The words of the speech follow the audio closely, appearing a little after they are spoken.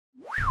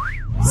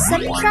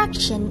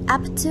Subtraction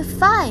up to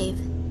 5.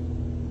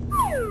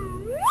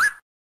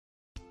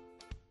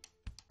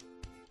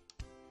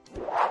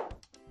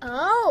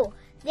 Oh,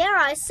 there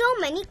are so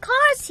many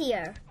cars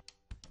here.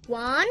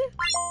 1,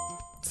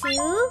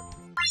 2,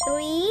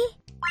 3,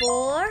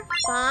 4,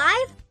 5.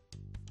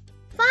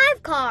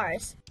 5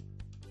 cars.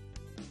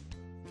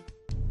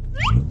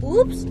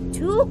 Oops,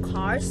 2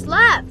 cars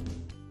left.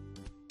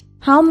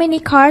 How many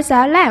cars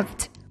are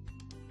left?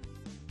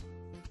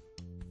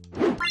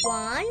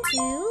 1,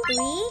 2,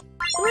 3,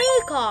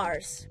 3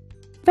 cars.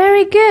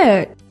 Very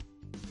good.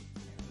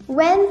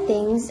 When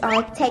things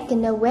are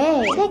taken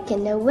away,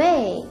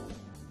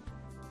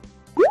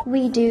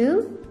 we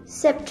do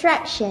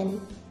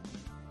subtraction.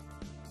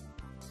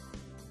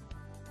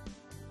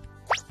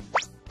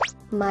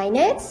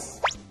 Minus,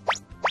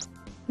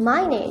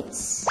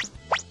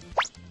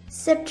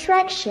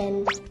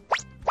 subtraction,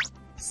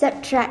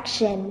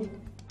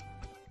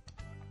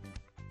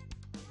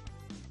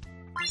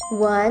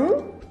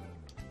 1,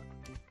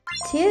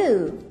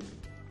 2,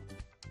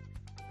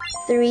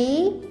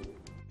 3,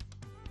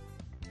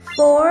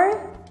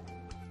 4,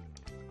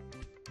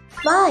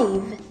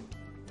 5.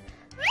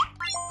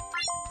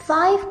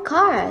 5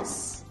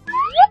 cars.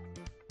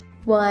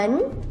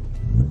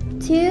 1,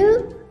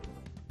 2,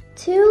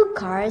 2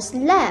 cars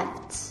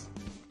left.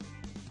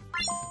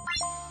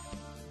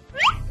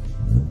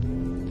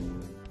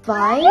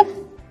 5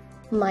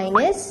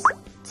 minus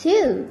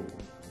 2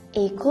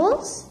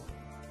 equals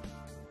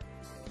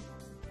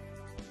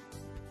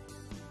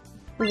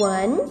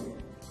 1,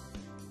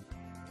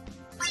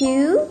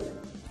 2,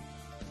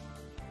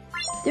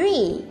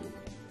 3.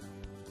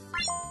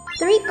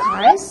 3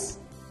 cars.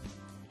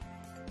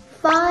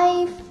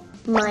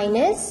 5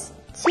 minus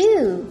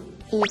 2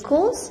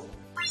 equals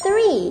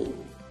 3.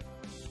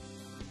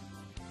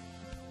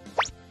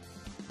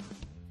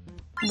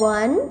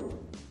 1,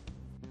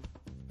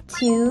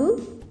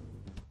 2,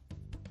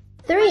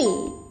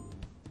 3.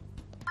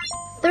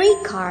 3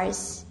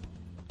 cars.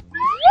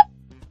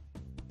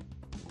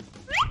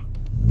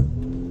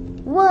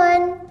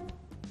 1,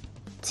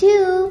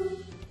 2.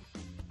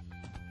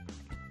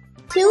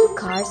 2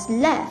 cars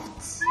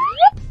left.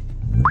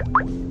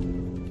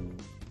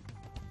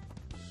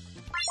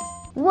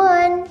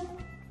 1,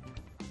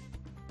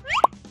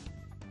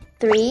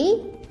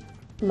 3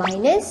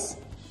 minus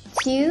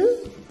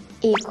 2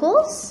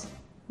 equals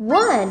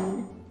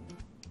 1.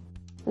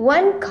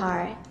 1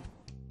 car.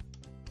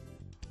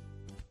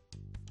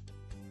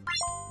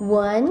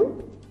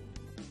 1,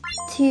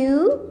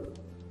 2,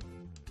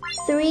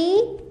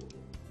 3,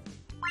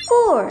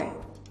 4.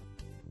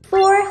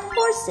 4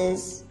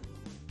 horses.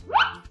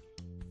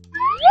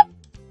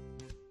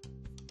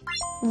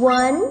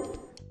 1,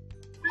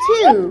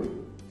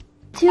 2.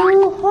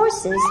 2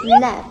 horses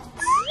left.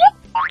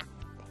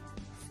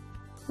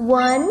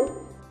 1,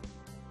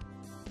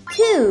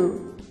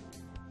 2.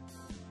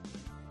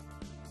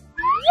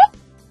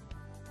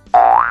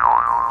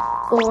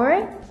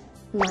 4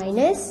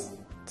 minus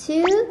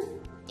 2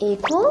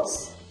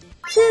 equals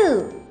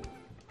 2.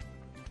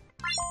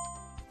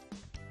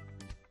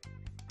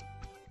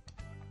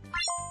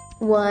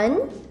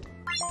 1,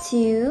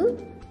 2,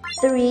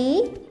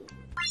 3,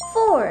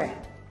 4.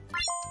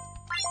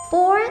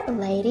 4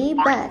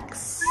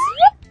 ladybugs.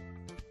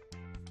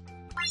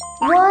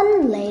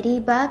 1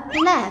 ladybug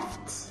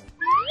left.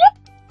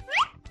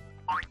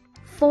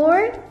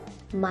 4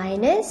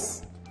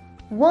 minus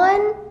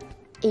 1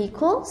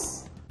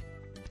 equals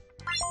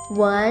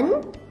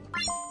 1,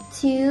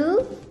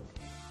 2,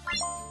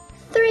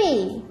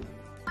 3.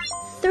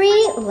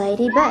 3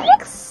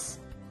 ladybugs.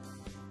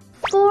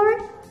 4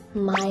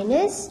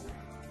 minus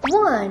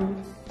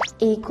 1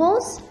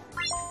 equals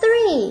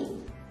 3.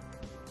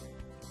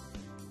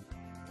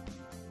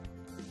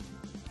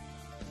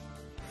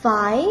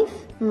 5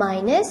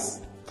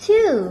 minus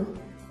 2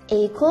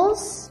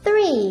 equals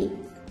 3.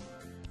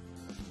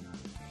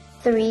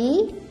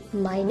 3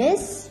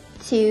 minus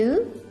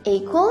 2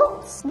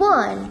 equals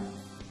 1.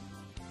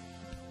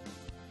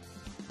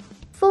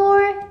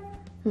 4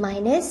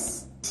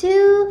 minus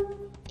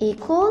 2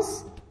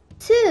 equals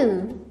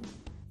 2.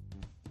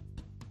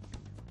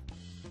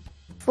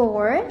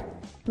 4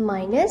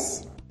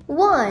 minus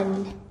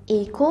 1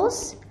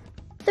 equals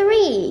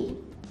 3.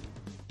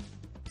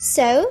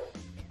 So,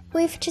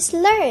 we've just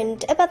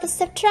learned about the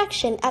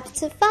subtraction up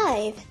to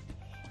 5.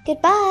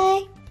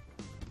 Goodbye!